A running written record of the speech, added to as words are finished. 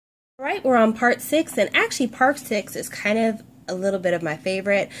Alright, we're on part 6, and actually part 6 is kind of a little bit of my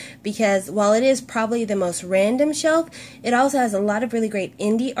favorite because while it is probably the most random shelf, it also has a lot of really great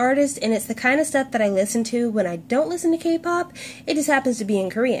indie artists, and it's the kind of stuff that I listen to when I don't listen to K-pop. It just happens to be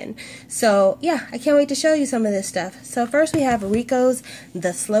in Korean. So yeah, I can't wait to show you some of this stuff. So first we have Rico's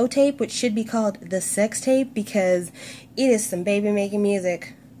The Slow Tape, which should be called The Sex Tape because it is some baby making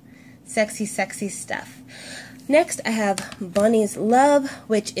music. Sexy, sexy stuff. Next, I have Bunny's Love,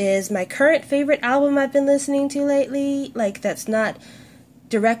 which is my current favorite album I've been listening to lately. Like, that's not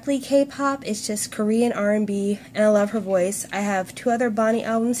directly K-pop, it's just Korean R&B, and I love her voice. I have 2 other Bunny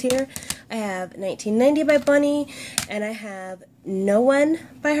albums here. I have 1990 by Bunny, and I have No One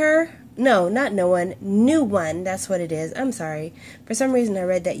by her. No, not No One, New One, that's what it is. I'm sorry. For some reason I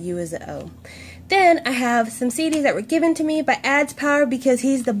read that U as an O. Then I have some CDs that were given to me by Ads Power because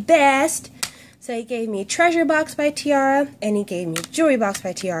he's the best. So he gave me Treasure Box by Tiara, and he gave me Jewelry Box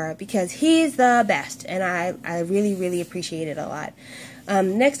by Tiara because he's the best, and I really, really appreciate it a lot.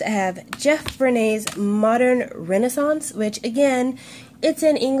 Next I have Jeff Vernet's Modern Renaissance, which again, it's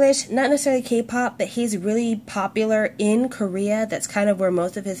in English, not necessarily K-pop, but he's really popular in Korea. That's kind of where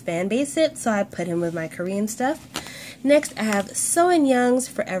most of his fan base sits, so I put him with my Korean stuff. Next, I have Soen Young's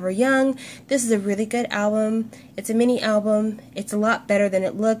Forever Young. This is a really good album. It's a mini album. It's a lot better than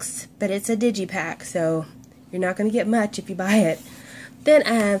it looks, but it's a digipack, so you're not going to get much if you buy it. Then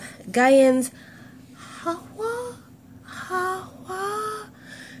I have Gayen's Hawa.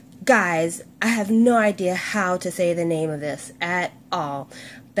 Guys, I have no idea how to say the name of this at all,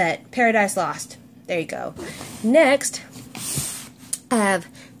 but Paradise Lost. There you go. Next, I have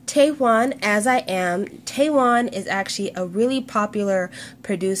Taewon, As I Am. Taewon is actually a really popular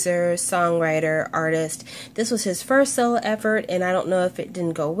producer, songwriter, artist. This was his first solo effort, and I don't know if it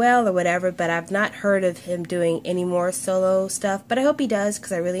didn't go well or whatever, but I've not heard of him doing any more solo stuff, but I hope he does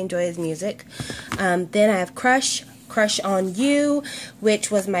because I really enjoy his music. Then I have Crush on You,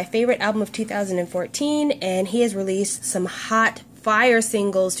 which was my favorite album of 2014, and he has released some hot fire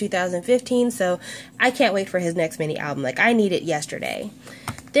singles 2015, so I can't wait for his next mini album. Like, I need it yesterday.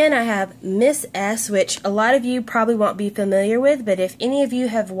 Then I have Miss S, which a lot of you probably won't be familiar with, but if any of you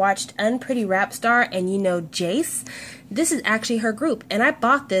have watched Unpretty Rap Star and you know Jace, this is actually her group, and I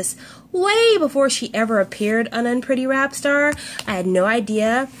bought this way before she ever appeared on Unpretty Rap Star. I had no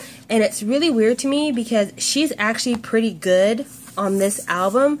idea, and it's really weird to me because she's actually pretty good on this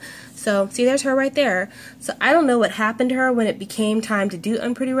album. So, see, there's her right there. So, I don't know what happened to her when it became time to do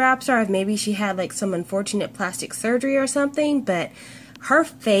Unpretty Rap Star. If maybe she had like some unfortunate plastic surgery or something, but her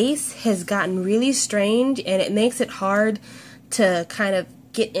face has gotten really strange, and it makes it hard to kind of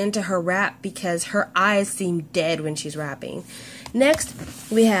get into her rap because her eyes seem dead when she's rapping. Next,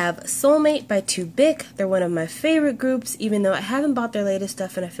 we have Soulmate by Too Big. They're one of my favorite groups, even though I haven't bought their latest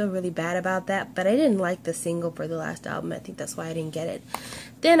stuff, and I feel really bad about that, but I didn't like the single for the last album. I think that's why I didn't get it.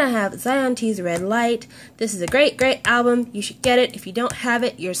 Then I have Zion T's Red Light. This is a great, great album. You should get it. If you don't have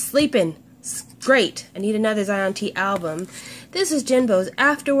it, you're sleeping. It's great. I need another Zion T album. This is Jinbo's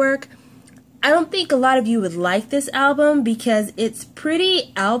Afterwork. I don't think a lot of you would like this album because it's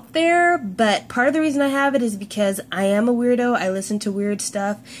pretty out there, but part of the reason I have it is because I am a weirdo. I listen to weird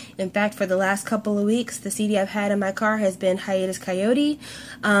stuff. In fact, for the last couple of weeks, the CD I've had in my car has been Hiatus Coyote.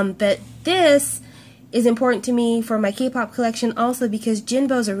 But this is important to me for my K-pop collection also because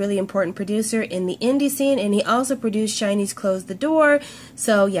Jinbo's a really important producer in the indie scene, and he also produced SHINee's Close the Door.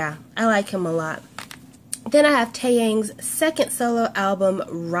 So yeah, I like him a lot. Then I have Taeyang's second solo album,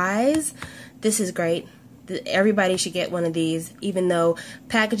 Rise. This is great. Everybody should get one of these, even though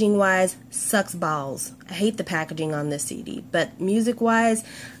packaging-wise, sucks balls. I hate the packaging on this CD, but music-wise,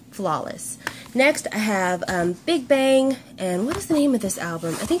 flawless. Next, I have Big Bang, and what is the name of this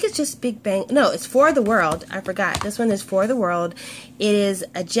album? I think it's just Big Bang. No, it's For the World. I forgot. This one is For the World. It is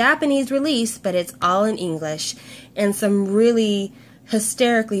a Japanese release, but it's all in English, and some really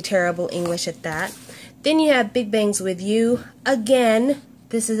hysterically terrible English at that. Then you have Big Bang's With You. Again,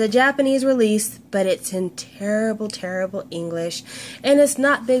 this is a Japanese release, but it's in terrible, terrible English. And it's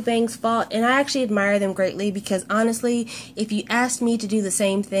not Big Bang's fault, and I actually admire them greatly because honestly, if you asked me to do the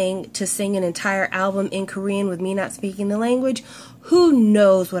same thing, to sing an entire album in Korean with me not speaking the language, who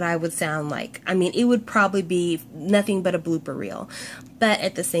knows what I would sound like. I mean, it would probably be nothing but a blooper reel. But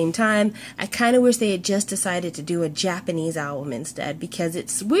at the same time, I kind of wish they had just decided to do a Japanese album instead, because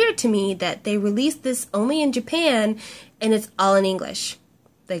it's weird to me that they released this only in Japan and it's all in English.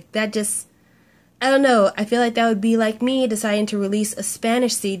 Like, that just, I don't know, I feel like that would be like me deciding to release a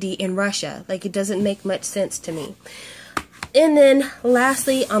Spanish CD in Russia. Like, it doesn't make much sense to me. And then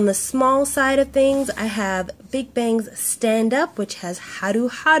lastly, on the small side of things, I have Big Bang's Stand Up, which has Haru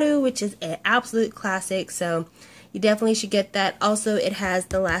Haru, which is an absolute classic, so you definitely should get that. Also, it has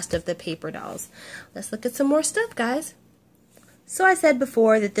the last of the paper dolls. Let's look at some more stuff, guys. So I said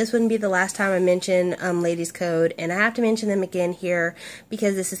before that this wouldn't be the last time I mention Ladies Code, and I have to mention them again here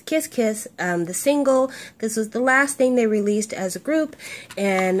because this is Kiss Kiss, the single. This was the last thing they released as a group,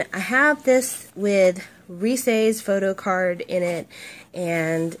 and I have this with Rise's photo card in it,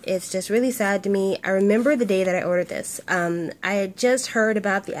 and it's just really sad to me. I remember the day that I ordered this. I had just heard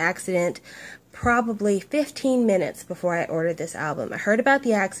about the accident probably 15 minutes before I ordered this album. I heard about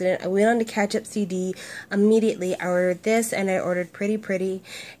the accident. I went on to Catch Up CD immediately. I ordered this and I ordered Pretty Pretty,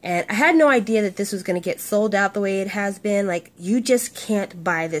 and I had no idea that this was going to get sold out the way it has been. Like, you just can't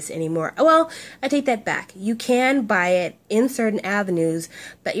buy this anymore. Well, I take that back. You can buy it in certain avenues,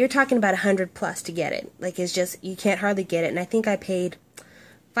 but you're talking about $100+ to get it. Like, it's just, you can't hardly get it, and I think I paid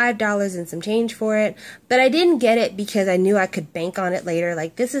 $5 and some change for it, but I didn't get it because I knew I could bank on it later.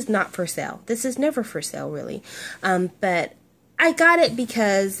 Like, this is not for sale. This is never for sale, really. But I got it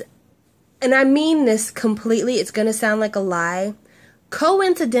because, and I mean this completely, it's going to sound like a lie,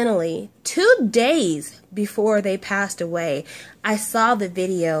 coincidentally, 2 days before they passed away, I saw the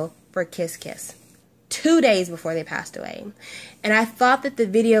video for Kiss Kiss. 2 days before they passed away. And I thought that the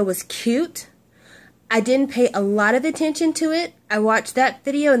video was cute. I didn't pay a lot of attention to it. I watched that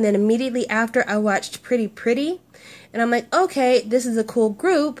video, and then immediately after I watched Pretty Pretty, and I'm like, okay, this is a cool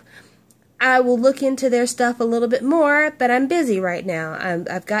group. I will look into their stuff a little bit more, but I'm busy right now.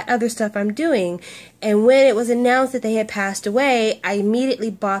 I've got other stuff I'm doing. And when it was announced that they had passed away, I immediately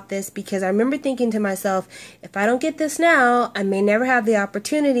bought this because I remember thinking to myself, if I don't get this now, I may never have the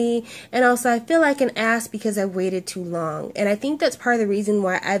opportunity. And also, I feel like an ass because I waited too long. And I think that's part of the reason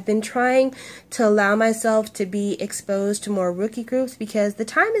why I've been trying to allow myself to be exposed to more rookie groups, because the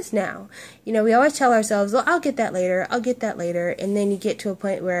time is now. You know, we always tell ourselves, well, I'll get that later, I'll get that later. And then you get to a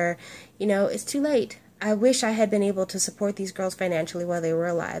point where, you know, it's too late. I wish I had been able to support these girls financially while they were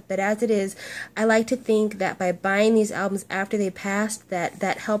alive. But as it is, I like to think that by buying these albums after they passed,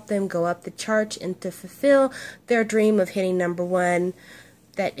 that helped them go up the charts and to fulfill their dream of hitting #1,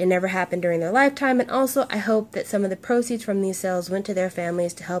 that it never happened during their lifetime. And also, I hope that some of the proceeds from these sales went to their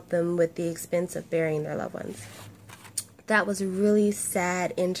families to help them with the expense of burying their loved ones. That was a really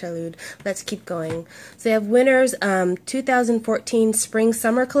sad interlude. Let's keep going. So you have winners, 2014 Spring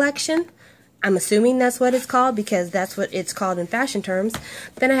Summer Collection. I'm assuming that's what it's called because that's what it's called in fashion terms.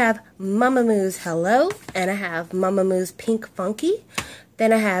 Then I have Mamamoo's Hello, and I have Mamamoo's Pink Funky.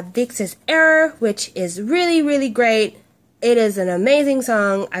 Then I have Vix's Error, which is really, really great. It is an amazing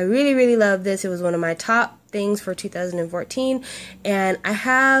song. I really, really love this. It was one of my top things for 2014, and I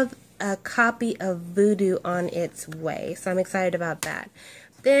have a copy of Voodoo on its way, so I'm excited about that.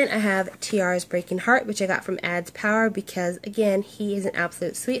 Then I have TR's Breaking Heart, which I got from Ad's Power because, again, he is an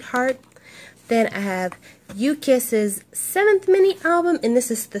absolute sweetheart. Then I have U-Kiss's 7th mini album, and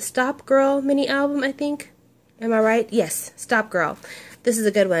this is the Stop Girl mini album, I think. Am I right? Yes, Stop Girl. This is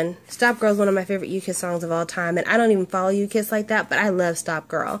a good one. Stop Girl is one of my favorite U-Kiss songs of all time, and I don't even follow U-Kiss like that, but I love Stop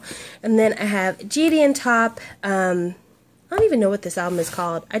Girl. And then I have GD and Top. I don't even know what this album is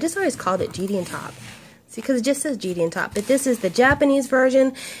called. I just always called it GD and Top. See, because it just says GD and Top. But this is the Japanese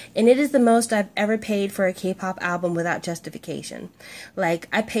version, and it is the most I've ever paid for a K-pop album without justification. Like,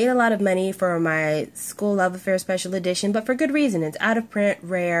 I paid a lot of money for my School Love Affair Special Edition, but for good reason. It's out of print,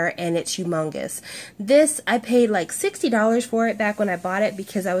 rare, and it's humongous. This, I paid like $60 for it back when I bought it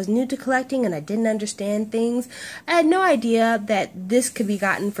because I was new to collecting and I didn't understand things. I had no idea that this could be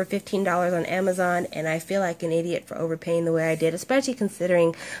gotten for $15 on Amazon, and I feel like an idiot for overpaying the way I did, especially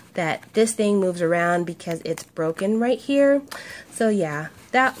considering that this thing moves around because it's broken right here. So yeah,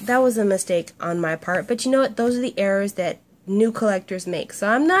 that was a mistake on my part, but you know what, those are the errors that new collectors make. So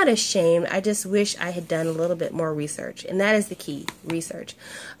I'm not ashamed. I just wish I had done a little bit more research, and that is the key, research.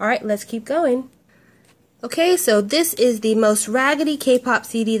 Alright, let's keep going. Okay, so this is the most raggedy K-pop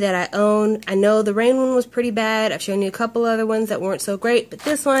CD that I own. I know the Rain one was pretty bad. I've shown you a couple other ones that weren't so great, but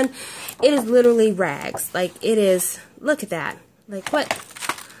this one, it is literally rags. Like, it is, look at that. Like, what?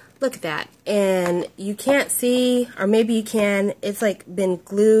 Look at that. And you can't see, or maybe you can, it's like been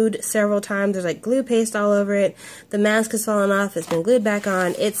glued several times. There's like glue paste all over it. The mask has fallen off. It's been glued back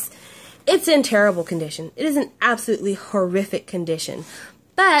on. It's in terrible condition. It is an absolutely horrific condition.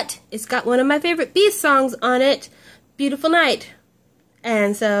 But it's got one of my favorite Beast songs on it, Beautiful Night.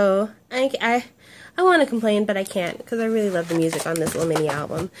 And so I want to complain, but I can't because I really love the music on this little mini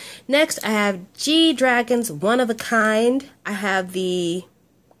album. Next, I have G-Dragon's One of a Kind. I have the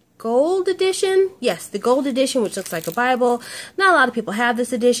gold edition. Yes, the gold edition, which looks like a Bible. Not a lot of people have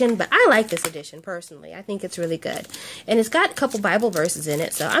this edition, but I like this edition personally. I think it's really good. And it's got a couple Bible verses in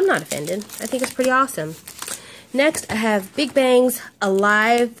it, so I'm not offended. I think it's pretty awesome. Next, I have Big Bang's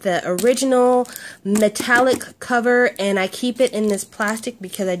Alive, the original metallic cover, and I keep it in this plastic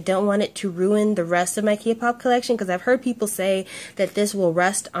because I don't want it to ruin the rest of my K-pop collection, because I've heard people say that this will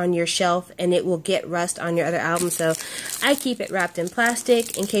rust on your shelf and it will get rust on your other albums, so I keep it wrapped in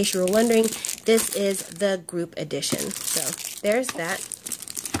plastic. In case you were wondering, this is the group edition. So there's that.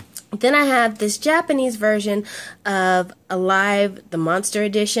 Then I have this Japanese version of Alive, the Monster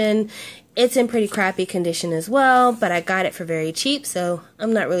Edition. It's in pretty crappy condition as well, but I got it for very cheap, so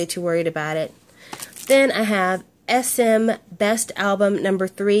I'm not really too worried about it. Then I have SM Best Album number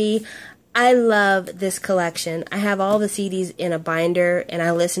 3. I love this collection. I have all the CDs in a binder and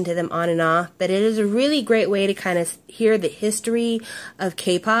I listen to them on and off, but it is a really great way to kind of hear the history of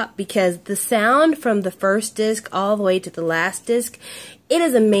K-pop, because the sound from the first disc all the way to the last disc, it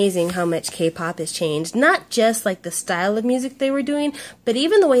is amazing how much K-pop has changed. Not just like the style of music they were doing, but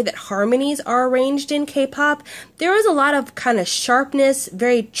even the way that harmonies are arranged in K-pop. There was a lot of kind of sharpness,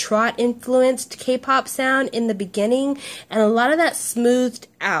 very trot influenced K-pop sound in the beginning, and a lot of that smoothed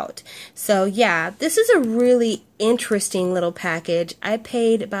out. So yeah, this is a really interesting little package. I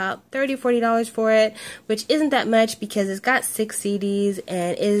paid about $30 or $40 for it, which isn't that much because it's got 6 CDs,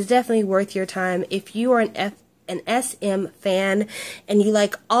 and it is definitely worth your time if you are an SM fan and you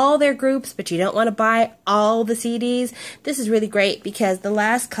like all their groups but you don't want to buy all the CDs. This is really great because the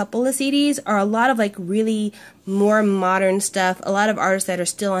last couple of CDs are a lot of like really more modern stuff. A lot of artists that are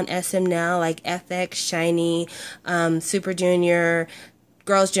still on SM now, like FX, Shiny, Super Junior,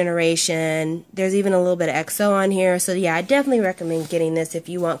 Girls' Generation. There's even a little bit of EXO on here. So yeah, I definitely recommend getting this if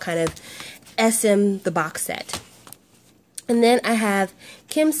you want kind of SM the box set. And then I have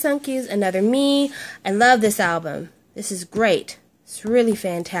Kim Sung-kyu's Another Me. I love this album. This is great. It's really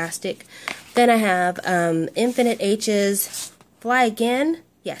fantastic. Then I have Infinite H's Fly Again.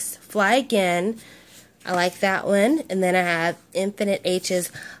 Yes, Fly Again. I like that one. And then I have Infinite H's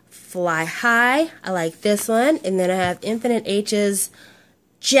Fly High. I like this one. And then I have Infinite H's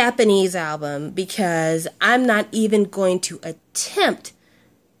Japanese album, because I'm not even going to attempt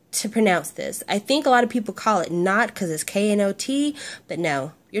to pronounce this. I think a lot of people call it Knot because it's K-N-O-T, but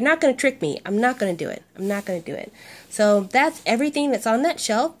no, you're not going to trick me. I'm not going to do it. I'm not going to do it. So that's everything that's on that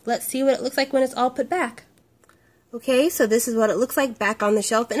shelf. Let's see what it looks like when it's all put back. Okay, so this is what it looks like back on the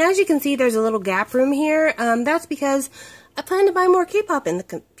shelf, and as you can see, there's a little gap room here. That's because I plan to buy more K-pop in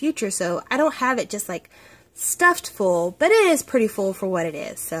the future, so I don't have it just like stuffed full, but it is pretty full for what it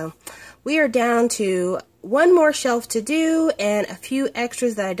is. So we are down to one more shelf to do and a few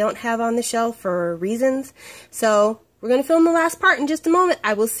extras that I don't have on the shelf for reasons. So we're going to film the last part in just a moment.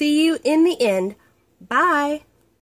 I will see you in the end. Bye!